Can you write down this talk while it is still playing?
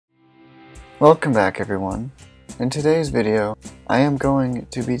Welcome back everyone. In today's video, I am going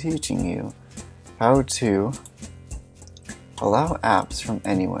to be teaching you how to allow apps from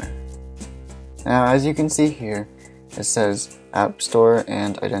anywhere. Now as you can see here, it says App Store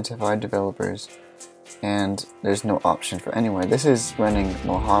and identified developers, and there's no option for anywhere. This is running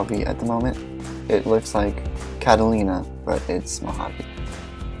Mojave at the moment. It looks like Catalina, but it's Mojave.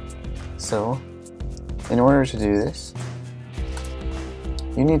 So, in order to do this,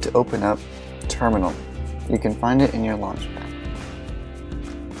 you need to open up Terminal. You can find it in your Launchpad.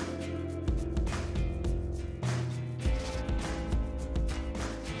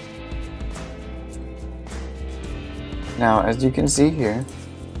 Now, as you can see here,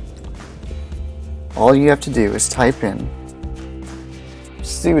 all you have to do is type in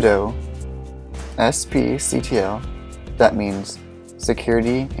sudo spctl, that means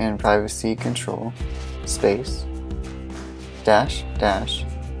security and privacy control, space, dash dash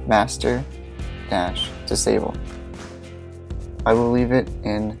master dash disable. I will leave it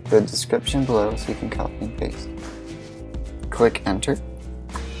in the description below so you can copy and paste. Click enter.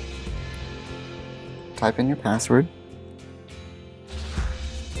 Type in your password.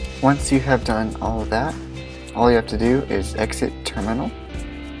 Once you have done all of that, all you have to do is exit terminal.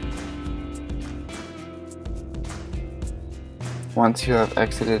 Once you have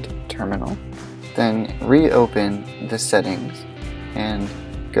exited terminal, then reopen the settings and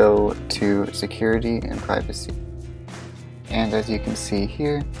go to security and privacy. And as you can see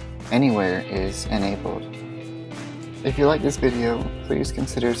here, anywhere is enabled. If you like this video, please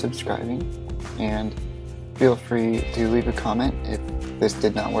consider subscribing and feel free to leave a comment if this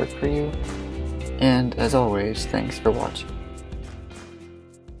did not work for you. And as always, thanks for watching.